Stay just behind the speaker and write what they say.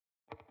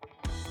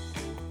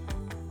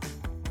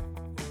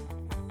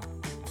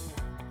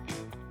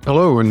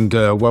Hello and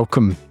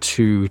welcome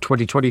to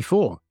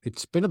 2024.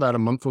 It's been about a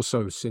month or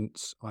so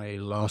since I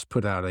last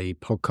put out a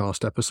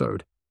podcast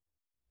episode.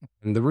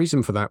 And the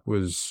reason for that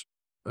was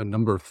a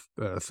number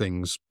of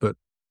things, but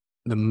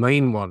the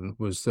main one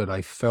was that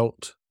I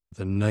felt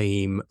the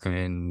name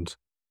and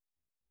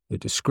the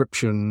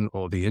description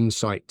or the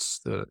insights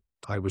that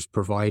I was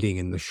providing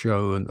in the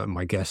show and that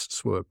my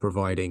guests were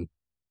providing,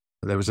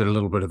 there was a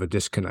little bit of a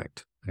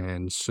disconnect.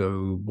 And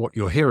so what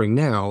you're hearing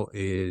now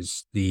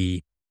is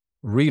the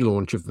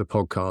relaunch of the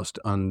podcast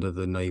under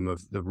the name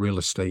of the Real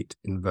Estate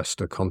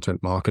Investor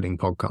Content Marketing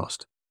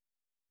Podcast.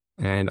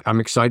 And I'm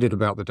excited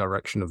about the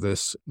direction of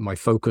this. My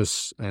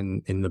focus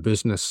and in the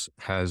business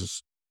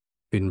has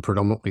been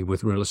predominantly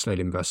with real estate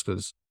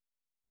investors.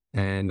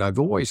 And I've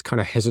always kind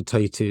of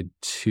hesitated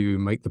to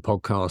make the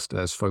podcast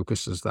as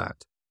focused as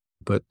that.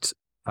 But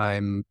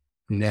I'm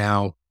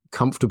now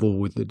comfortable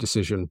with the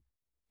decision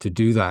to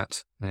do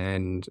that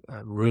and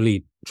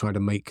really try to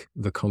make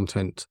the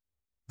content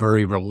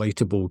very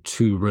relatable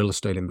to real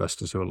estate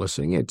investors who are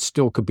listening. It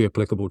still could be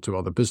applicable to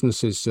other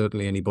businesses,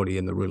 certainly anybody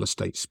in the real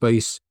estate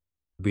space,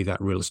 be that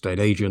real estate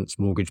agents,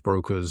 mortgage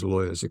brokers,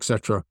 lawyers,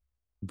 etc.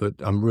 But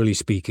I'm really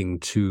speaking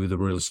to the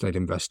real estate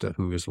investor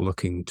who is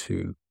looking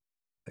to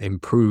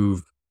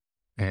improve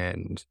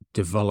and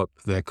develop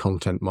their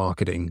content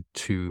marketing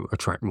to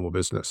attract more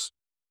business.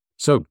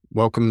 So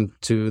welcome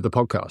to the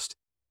podcast,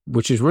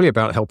 which is really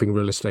about helping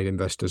real estate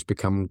investors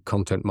become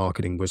content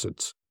marketing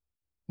wizards.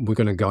 We're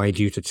going to guide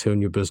you to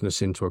turn your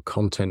business into a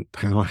content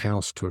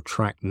powerhouse to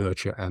attract,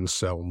 nurture, and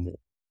sell more.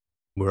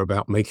 We're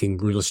about making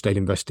real estate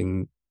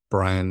investing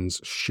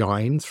brands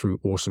shine through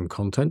awesome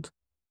content,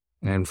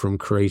 and from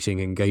creating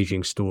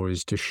engaging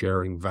stories to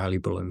sharing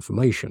valuable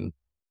information.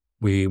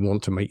 We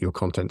want to make your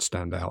content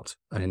stand out.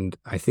 And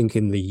I think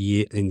in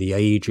the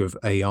age of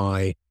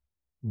AI,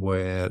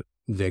 where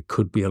there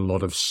could be a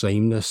lot of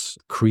sameness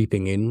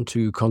creeping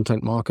into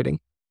content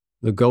marketing,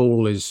 the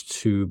goal is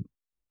to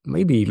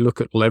maybe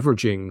look at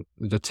leveraging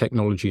the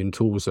technology and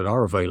tools that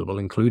are available,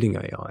 including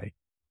AI,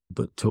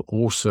 but to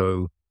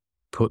also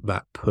put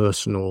that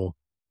personal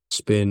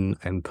spin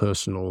and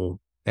personal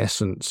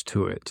essence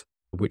to it,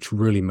 which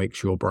really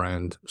makes your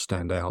brand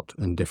stand out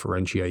and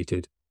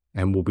differentiated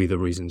and will be the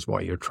reasons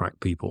why you attract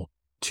people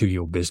to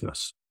your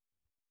business.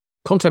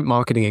 Content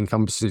marketing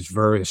encompasses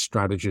various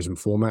strategies and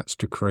formats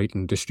to create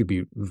and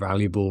distribute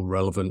valuable,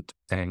 relevant,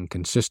 and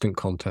consistent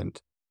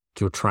content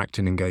to attract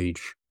and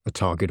engage a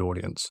target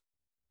audience.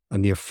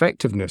 And the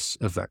effectiveness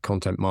of that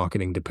content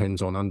marketing depends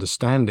on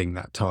understanding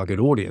that target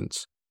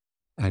audience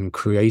and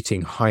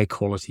creating high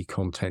quality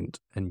content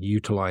and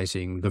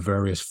utilizing the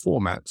various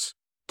formats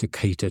to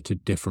cater to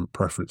different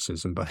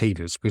preferences and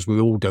behaviors, because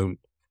we all don't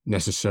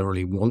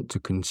necessarily want to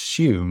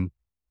consume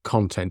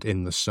content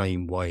in the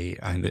same way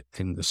and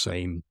in the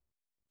same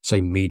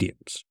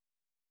mediums.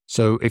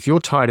 So if you're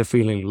tired of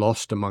feeling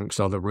lost amongst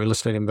other real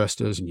estate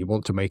investors and you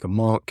want to make a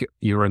mark,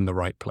 you're in the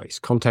right place.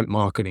 Content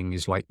marketing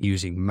is like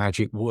using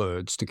magic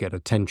words to get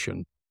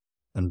attention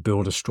and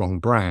build a strong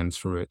brand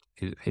through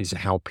it is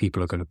how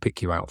people are going to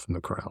pick you out from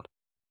the crowd.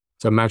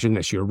 So imagine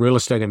this, you're a real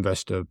estate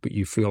investor, but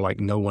you feel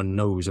like no one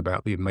knows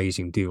about the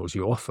amazing deals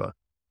you offer.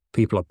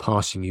 People are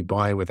passing you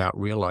by without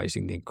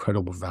realizing the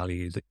incredible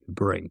value that you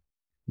bring.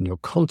 And your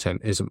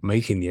content isn't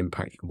making the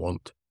impact you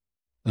want.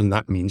 And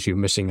that means you're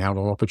missing out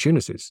on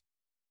opportunities.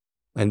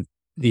 And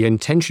the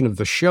intention of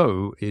the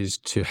show is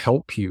to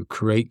help you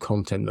create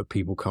content that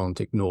people can't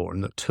ignore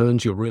and that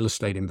turns your real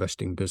estate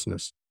investing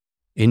business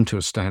into a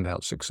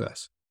standout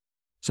success.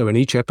 So in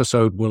each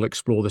episode, we'll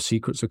explore the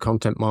secrets of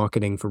content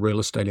marketing for real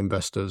estate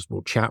investors.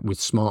 We'll chat with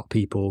smart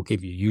people,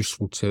 give you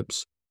useful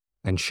tips,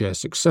 and share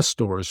success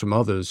stories from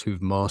others who've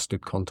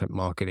mastered content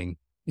marketing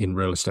in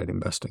real estate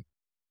investing.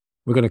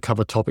 We're going to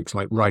cover topics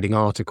like writing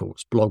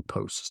articles, blog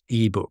posts,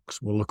 ebooks.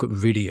 We'll look at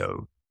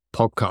video,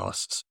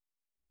 podcasts,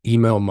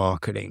 email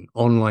marketing,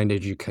 online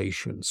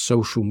education,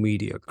 social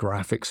media,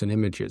 graphics and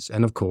images,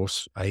 and of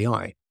course,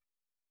 AI.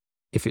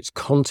 If it's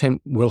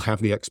content, we'll have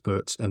the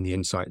experts and the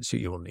insights that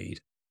you'll need.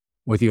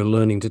 Whether you're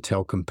learning to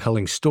tell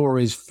compelling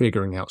stories,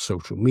 figuring out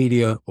social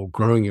media, or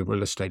growing your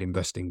real estate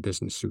investing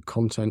business through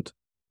content,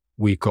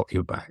 we've got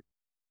your back.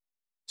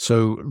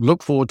 So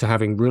look forward to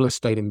having real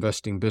estate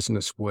investing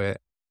business where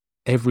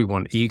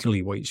everyone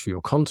eagerly waits for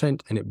your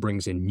content and it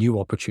brings in new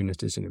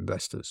opportunities and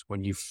investors.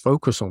 When you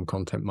focus on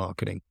content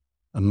marketing,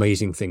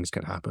 amazing things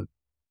can happen.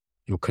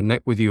 You'll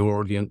connect with your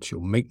audience,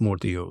 you'll make more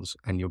deals,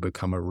 and you'll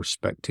become a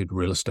respected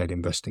real estate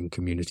investing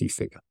community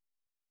figure.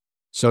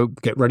 So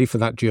get ready for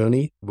that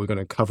journey. We're going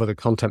to cover the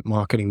content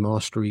marketing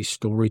mastery,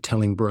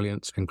 storytelling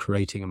brilliance, and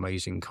creating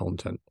amazing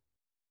content.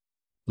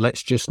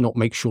 Let's just not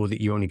make sure that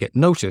you only get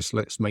noticed.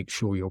 Let's make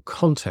sure your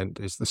content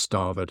is the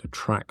star that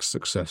attracts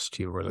success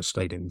to your real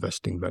estate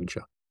investing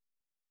venture.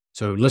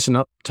 So listen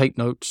up, take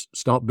notes,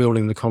 start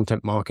building the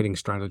content marketing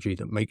strategy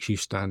that makes you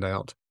stand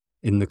out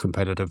in the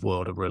competitive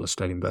world of real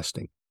estate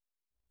investing.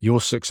 Your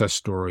success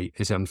story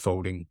is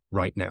unfolding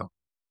right now.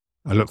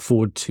 I look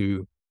forward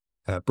to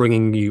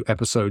bringing you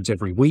episodes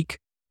every week,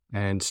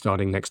 and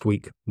starting next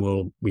week,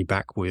 we'll be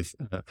back with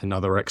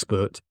another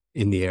expert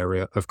in the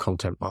area of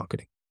content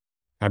marketing.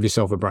 Have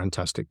yourself a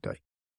brandtastic day.